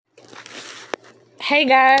Hey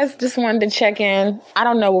guys, just wanted to check in. I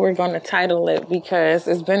don't know what we're going to title it because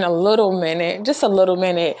it's been a little minute, just a little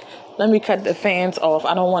minute. Let me cut the fans off.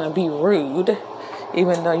 I don't want to be rude,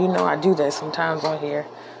 even though I do that sometimes on here.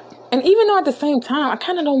 And even though at the same time, I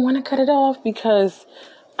kind of don't want to cut it off because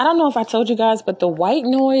I don't know if I told you guys, but the white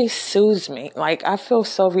noise soothes me. Like, I feel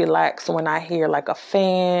so relaxed when I hear like a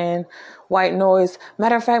fan, white noise.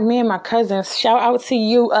 Matter of fact, me and my cousins, shout out to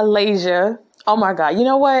you, Alasia. Oh my God. You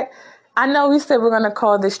know what? I know we said we're going to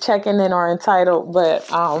call this checking in or entitled, but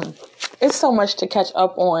it's so much to catch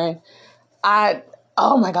up on.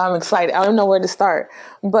 Oh my God, I'm excited. I don't know where to start.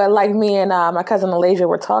 But like me and my cousin Alasia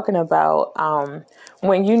were talking about,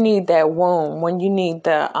 when you need that womb, when you need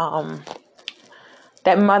that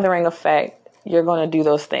mothering effect, you're going to do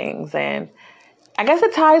those things. And I guess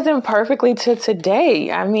it ties in perfectly to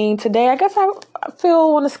today. I mean, today, I guess I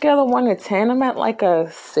feel on a scale of 1 to 10, I'm at like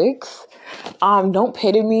a 6. Don't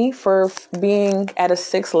pity me for being at a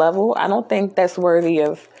 6 level. I don't think that's worthy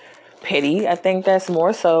of pity. I think that's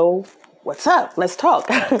more so, what's up? Let's talk.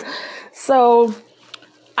 So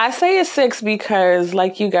I say a 6 because,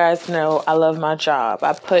 like you guys know, I love my job.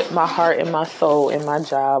 I put my heart and my soul in my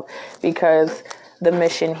job because the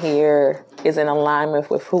mission here is in alignment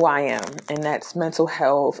with who I am, and that's mental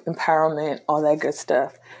health, empowerment, all that good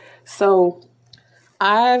stuff. So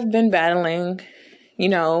I've been battling,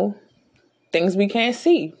 things we can't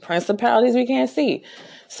see, principalities we can't see.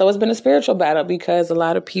 So it's been a spiritual battle because a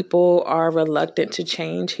lot of people are reluctant to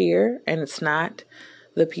change here, and it's not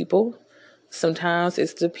the people. Sometimes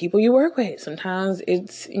it's the people you work with. Sometimes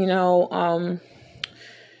it's,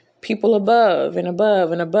 people above and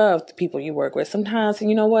above and above the people you work with. Sometimes,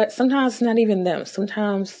 you know what? Sometimes it's not even them.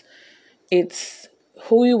 Sometimes it's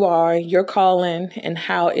who you are, your calling, and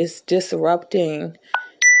how it's disrupting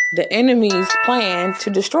the enemy's plan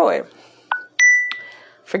to destroy.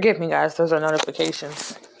 Forgive me, guys. Those are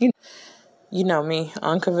notifications. You know me,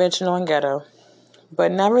 unconventional and ghetto.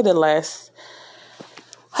 But nevertheless,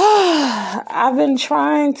 I've been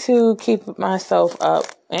trying to keep myself up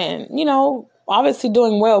and, obviously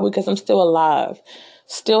doing well because I'm still alive. I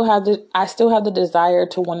still have the desire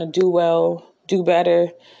to want to do well, do better,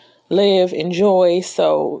 live, enjoy.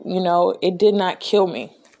 So, it did not kill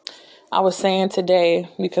me. I was saying today,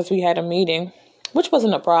 because we had a meeting, which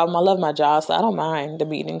wasn't a problem. I love my job, so I don't mind the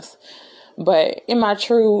meetings. But in my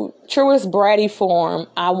truest bratty form,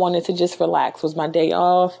 I wanted to just relax. It was my day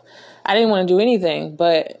off. I didn't want to do anything,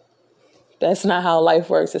 but that's not how life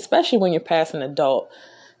works, especially when you're past an adult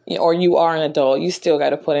or you are an adult. You still got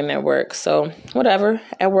to put in that work. So whatever,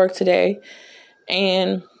 at work today.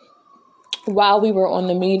 And while we were on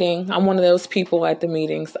the meeting, I'm one of those people at the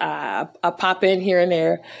meetings. I pop in here and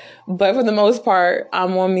there, but for the most part,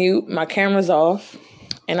 I'm on mute. My camera's off,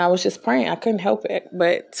 and I was just praying. I couldn't help it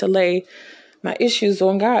but to lay my issues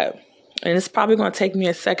on God. And it's probably going to take me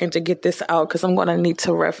a second to get this out because I'm going to need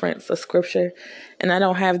to reference a scripture. And I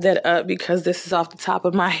don't have that up because this is off the top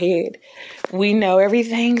of my head. We know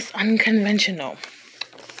everything's unconventional.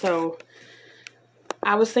 So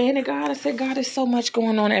I was saying to God, I said, God, there's so much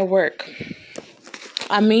going on at work.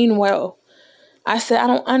 I mean well. I said, I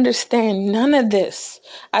don't understand none of this.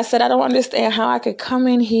 I said, I don't understand how I could come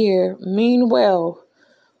in here, mean well,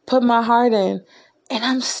 put my heart in, and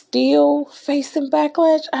I'm still facing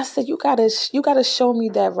backlash. I said, you gotta show me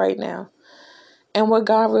that right now. And what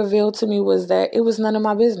God revealed to me was that it was none of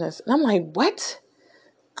my business. And I'm like, what?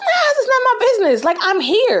 It's not my business. Like, I'm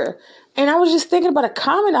here. And I was just thinking about a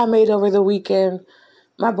comment I made over the weekend.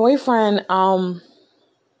 My boyfriend,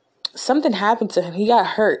 something happened to him. He got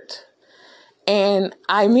hurt. And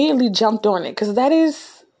I immediately jumped on it because that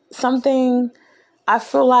is something I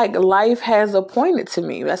feel like life has appointed to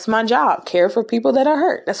me. That's my job. Care for people that are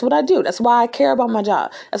hurt. That's what I do. That's why I care about my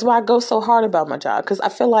job. That's why I go so hard about my job. Because I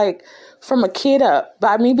feel like from a kid up,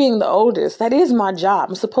 by me being the oldest, that is my job.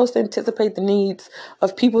 I'm supposed to anticipate the needs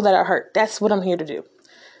of people that are hurt. That's what I'm here to do.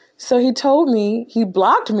 So he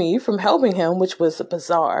blocked me from helping him, which was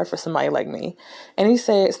bizarre for somebody like me. And he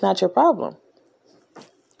said, it's not your problem.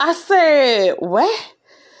 I said, what?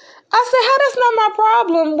 I said, how that's not my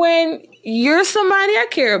problem when you're somebody I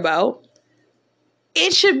care about?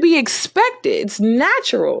 It should be expected. It's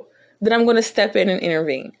natural that I'm going to step in and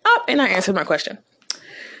intervene. And I answered my question.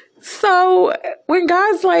 So when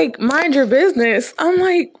God's like, mind your business, I'm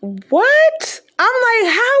like, what? I'm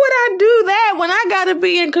like, how would I do that when I got to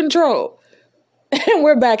be in control? And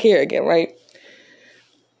we're back here again, right?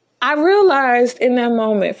 I realized in that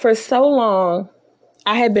moment, for so long,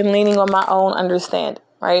 I had been leaning on my own understanding,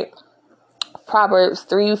 right? Proverbs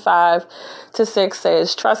 3:5-6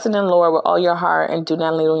 says, trust in the Lord with all your heart and do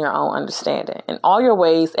not lean on your own understanding. In all your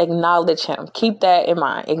ways, acknowledge him. Keep that in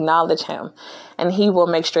mind. Acknowledge him, and he will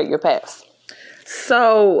make straight your paths.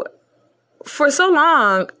 So for so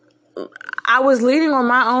long, I was leaning on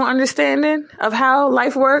my own understanding of how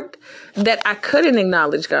life worked that I couldn't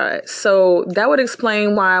acknowledge God. So that would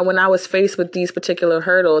explain why when I was faced with these particular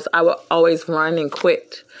hurdles, I would always run and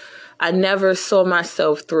quit. I never saw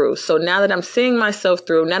myself through. So now that I'm seeing myself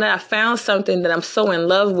through, now that I found something that I'm so in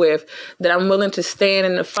love with, that I'm willing to stand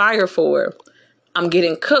in the fire for, I'm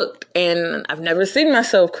getting cooked, and I've never seen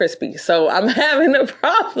myself crispy. So I'm having a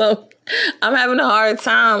problem. I'm having a hard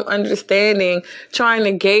time understanding, trying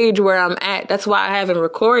to gauge where I'm at. That's why I haven't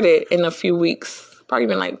recorded in a few weeks. Probably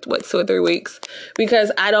been like, 2 or 3 weeks,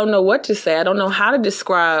 because I don't know what to say. I don't know how to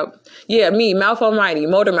describe. Yeah, me, mouth almighty,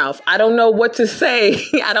 motor mouth. I don't know what to say.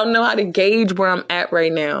 I don't know how to gauge where I'm at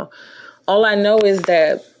right now. All I know is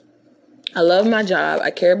that I love my job.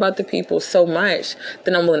 I care about the people so much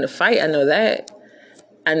that I'm willing to fight. I know that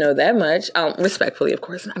much. Respectfully, of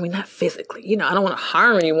course. I mean, not physically. I don't want to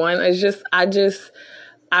harm anyone.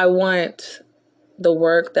 I want the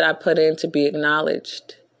work that I put in to be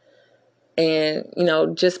acknowledged. And,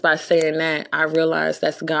 just by saying that, I realize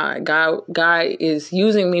that's God. God is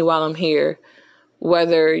using me while I'm here.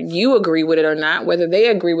 Whether you agree with it or not, whether they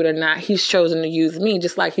agree with it or not, he's chosen to use me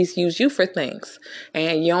just like he's used you for things.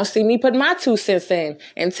 And you don't see me put my 2 cents in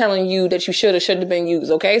and telling you that you shouldn't have been used.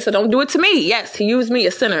 Okay, so don't do it to me. Yes, he used me,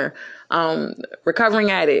 a sinner, recovering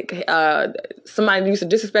addict, somebody who used to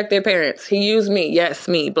disrespect their parents. He used me. Yes,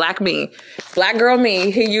 me, black girl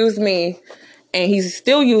me. He used me. And he's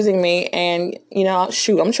still using me. And, I'm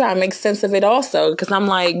trying to make sense of it also. Because I'm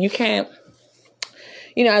like, you can't,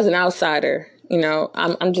 as an outsider,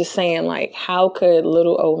 I'm just saying, like, how could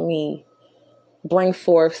little old me bring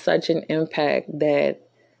forth such an impact that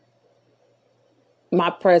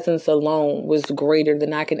my presence alone was greater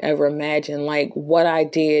than I can ever imagine? Like, what I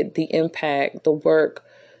did, the impact, the work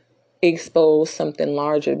exposed something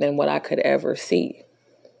larger than what I could ever see.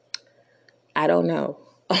 I don't know.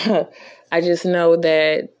 I just know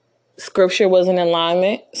that scripture was in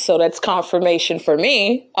alignment. So that's confirmation for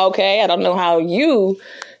me. Okay. I don't know how you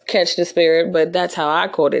catch the spirit, but that's how I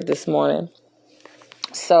caught it this morning.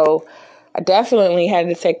 So I definitely had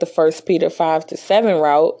to take the 1 Peter 5-7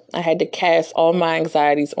 route. I had to cast all my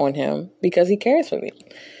anxieties on him because he cares for me.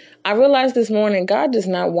 I realized this morning, God does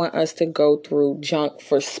not want us to go through junk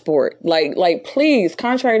for sport. Like, please,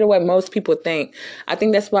 contrary to what most people think. I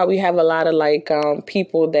think that's why we have a lot of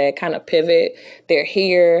people that kind of pivot. They're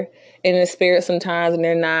here in the spirit sometimes and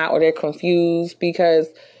they're not, or they're confused, because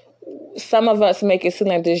some of us make it seem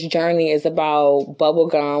like this journey is about bubble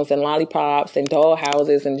gums and lollipops and doll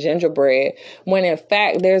houses and gingerbread, when in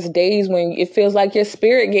fact there's days when it feels like your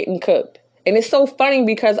spirit getting cooked. And it's so funny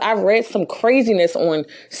because I read some craziness on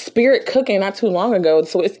spirit cooking not too long ago.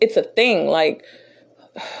 So it's a thing, like,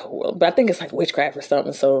 but I think it's like witchcraft or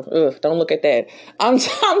something. So don't look at that. I'm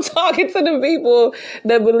talking to the people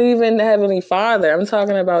that believe in the Heavenly Father. I'm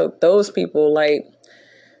talking about those people. Like,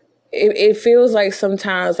 it feels like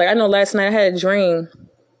sometimes, like, I know last night I had a dream,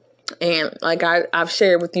 and like I've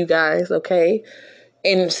shared with you guys, okay,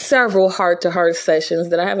 in several heart-to-heart sessions,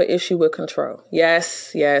 that I have an issue with control.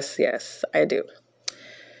 Yes, I do.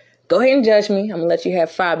 Go ahead and judge me. I'm going to let you have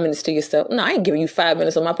 5 minutes to yourself. No, I ain't giving you 5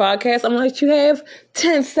 minutes on my podcast. I'm going to let you have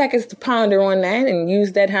 10 seconds to ponder on that and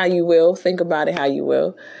use that how you will. Think about it how you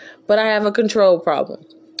will. But I have a control problem.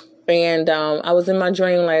 And I was in my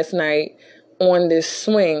dream last night on this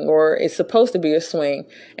swing, or it's supposed to be a swing,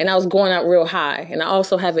 and I was going out real high. And I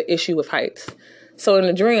also have an issue with heights. So in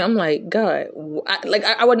the dream, I'm like, God,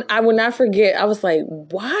 I would not forget. I was like,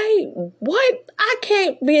 why? What? I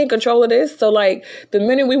can't be in control of this. So like the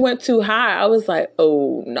minute we went too high, I was like,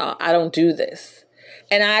 oh no, I don't do this.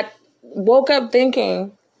 And I woke up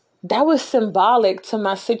thinking that was symbolic to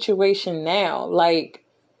my situation now. Like,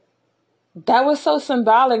 that was so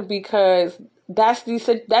symbolic because that's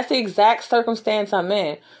the exact circumstance I'm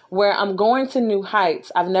in, where I'm going to new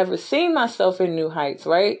heights. I've never seen myself in new heights,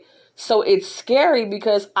 right? So it's scary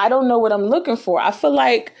because I don't know what I'm looking for. I feel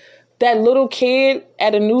like that little kid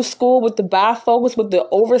at a new school with the bifocals, with the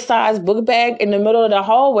oversized book bag in the middle of the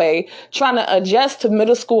hallway, trying to adjust to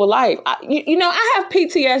middle school life. I have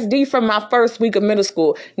PTSD from my first week of middle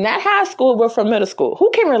school, not high school, but from middle school. Who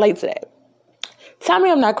can relate to that? Tell me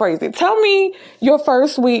I'm not crazy. Tell me your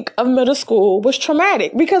first week of middle school was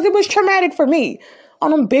traumatic, because it was traumatic for me. On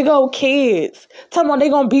them big old kids. Tell me they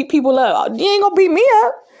gonna beat people up. You ain't gonna beat me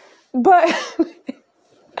up. But,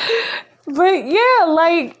 but yeah,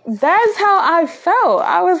 like, that's how I felt.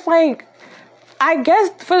 I was like, I guess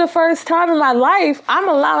for the first time in my life, I'm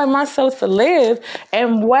allowing myself to live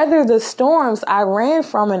and weather the storms I ran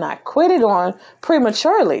from and I quitted on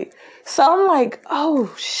prematurely. So I'm like,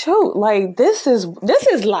 oh shoot, like this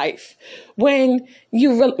is life. When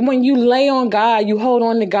you lay on God, you hold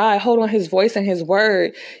on to God, hold on His voice and His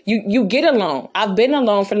word. You get alone. I've been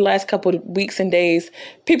alone for the last couple of weeks and days.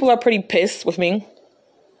 People are pretty pissed with me.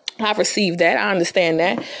 I've received that. I understand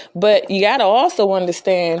that, but you got to also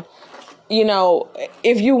understand,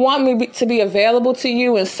 if you want me to be available to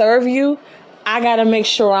you and serve you, I got to make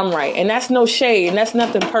sure I'm right. And that's no shade. And that's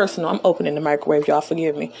nothing personal. I'm opening the microwave. Y'all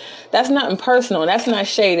forgive me. That's nothing personal. That's not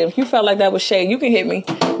shade. If you felt like that was shade, you can hit me.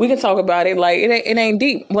 We can talk about it. Like, it ain't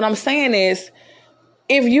deep. What I'm saying is,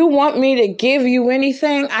 if you want me to give you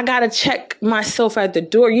anything, I got to check myself at the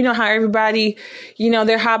door. You know how everybody,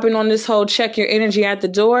 they're hopping on this whole check your energy at the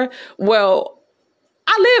door. Well,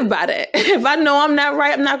 I live by that. If I know I'm not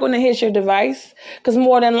right, I'm not going to hit your device, because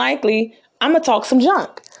more than likely I'm going to talk some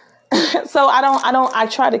junk. So I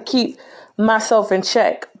try to keep myself in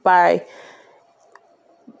check by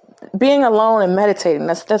being alone and meditating.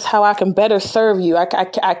 That's how I can better serve you. I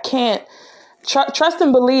can't trust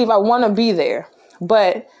and believe. I want to be there,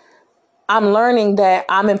 but I'm learning that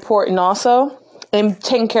I'm important also. And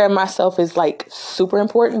taking care of myself is like super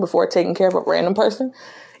important before taking care of a random person,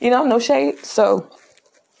 no shade. So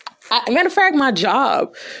matter of fact, my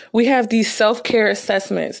job, we have these self-care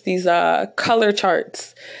assessments, these color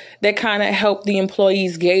charts that kind of help the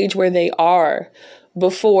employees gauge where they are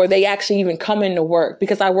before they actually even come into work,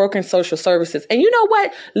 because I work in social services. And you know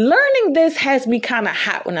what? Learning this has me kind of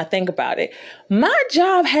hot when I think about it. My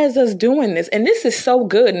job has us doing this, and this is so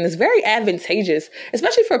good, and it's very advantageous,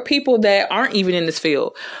 especially for people that aren't even in this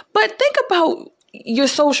field. But think about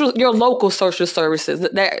your local social services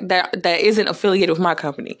that isn't affiliated with my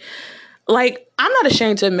company. Like, I'm not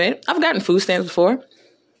ashamed to admit, I've gotten food stamps before.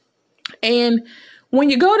 And when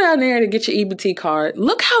you go down there to get your EBT card,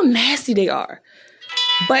 look how nasty they are.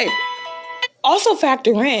 But also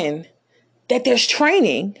factor in that there's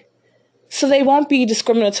training, so they won't be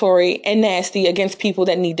discriminatory and nasty against people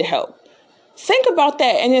that need the help. Think about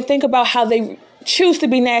that, and then think about how they choose to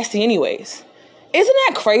be nasty anyways. Isn't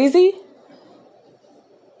that crazy?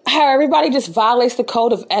 How everybody just violates the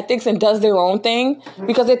code of ethics and does their own thing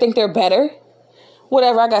because they think they're better.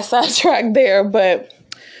 Whatever, I got sidetracked there, but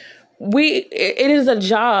it is a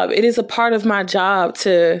job. It is a part of my job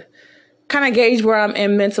to kind of gauge where I'm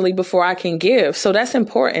in mentally before I can give. So that's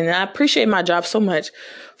important. And I appreciate my job so much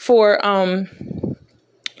for,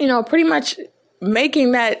 pretty much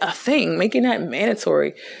making that a thing, making that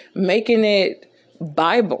mandatory, making it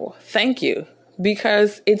Bible. Thank you.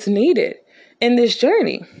 Because it's needed in this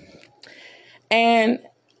journey. And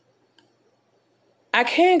I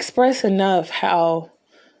can't express enough how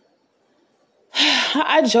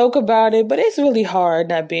I joke about it, but it's really hard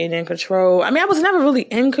not being in control. I mean, I was never really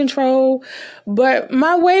in control, but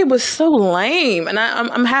my way was so lame, and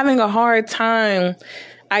I'm having a hard time,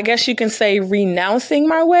 I guess you can say, renouncing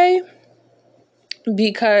my way,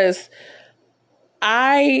 because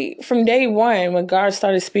from day one, when God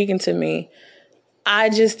started speaking to me, I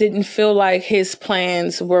just didn't feel like His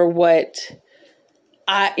plans were what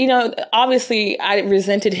obviously I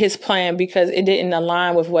resented His plan because it didn't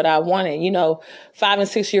align with what I wanted. 5 and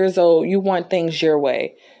 6 years old, you want things your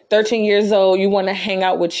way. 13 years old, you want to hang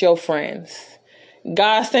out with your friends.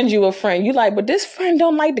 God sends you a friend. You like, but this friend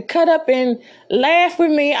don't like to cut up and laugh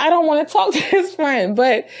with me. I don't want to talk to this friend,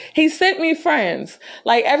 but He sent me friends.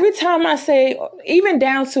 Like, every time I say, even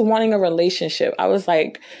down to wanting a relationship, I was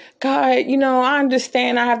like, God, I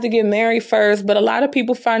understand I have to get married first, but a lot of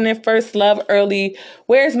people find their first love early.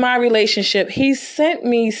 Where's my relationship? He sent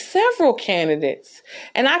me several candidates,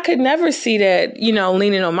 and I could never see that,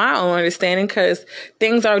 leaning on my own understanding, because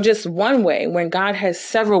things are just one way when God has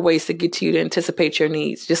several ways to get to you to anticipate your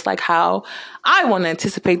needs, just like how I want to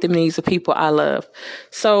anticipate the needs of people I love.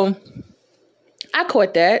 So I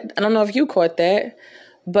caught that. I don't know if you caught that,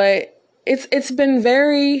 but it's been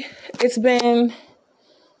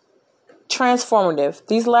transformative.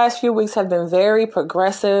 These last few weeks have been very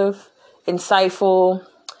progressive, insightful,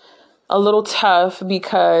 a little tough,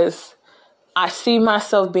 because I see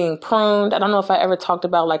myself being pruned. I don't know if I ever talked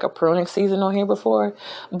about like a pruning season on here before,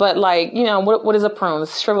 but like, what is a prune?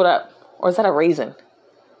 It's shriveled up. Or is that a raisin?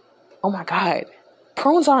 Oh my God.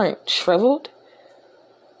 Prunes aren't shriveled.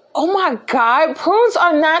 Oh my God. Prunes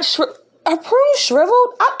are not shriveled. Are prunes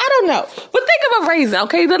shriveled? I don't know. But think of a raisin,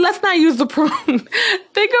 okay? Let's not use the prune.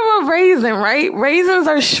 Think of a raisin, right? Raisins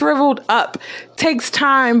are shriveled up. Takes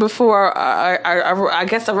time before, I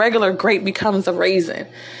guess, a regular grape becomes a raisin.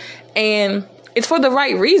 And it's for the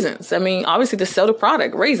right reasons. I mean, obviously to sell the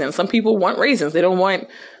product, raisins. Some people want raisins. They don't want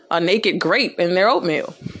a naked grape in their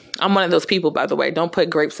oatmeal. I'm one of those people, by the way. Don't put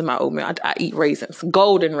grapes in my oatmeal. I eat raisins,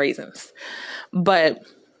 golden raisins. But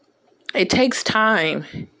it takes time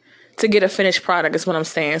to get a finished product is what I'm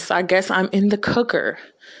saying. So I guess I'm in the cooker.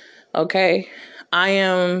 Okay. I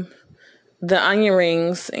am the onion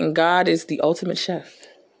rings and God is the ultimate chef.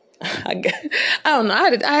 I don't know.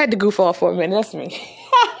 I had to goof off for a minute. That's me.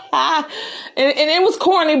 and it was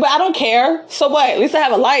corny, but I don't care. So what? At least I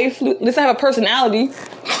have a life. At least I have a personality.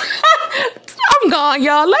 I'm gone,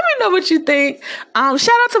 y'all. Let me know what you think. Shout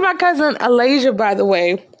out to my cousin Alasia, by the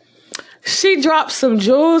way. She dropped some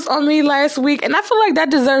jewels on me last week, and I feel like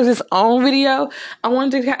that deserves its own video. I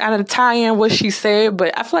wanted to kind of tie in what she said,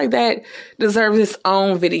 but I feel like that deserves its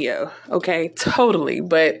own video. Okay, totally.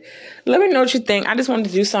 But let me know what you think. I just wanted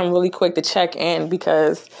to do something really quick to check in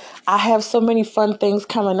because I have so many fun things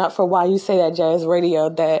coming up for Why You Say That Jazz Radio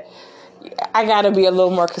that I got to be a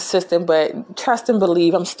little more consistent, but trust and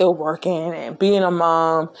believe I'm still working and being a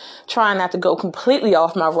mom, trying not to go completely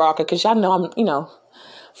off my rocker because y'all know I'm,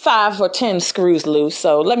 5 or 10 screws loose.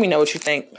 So let me know what you think.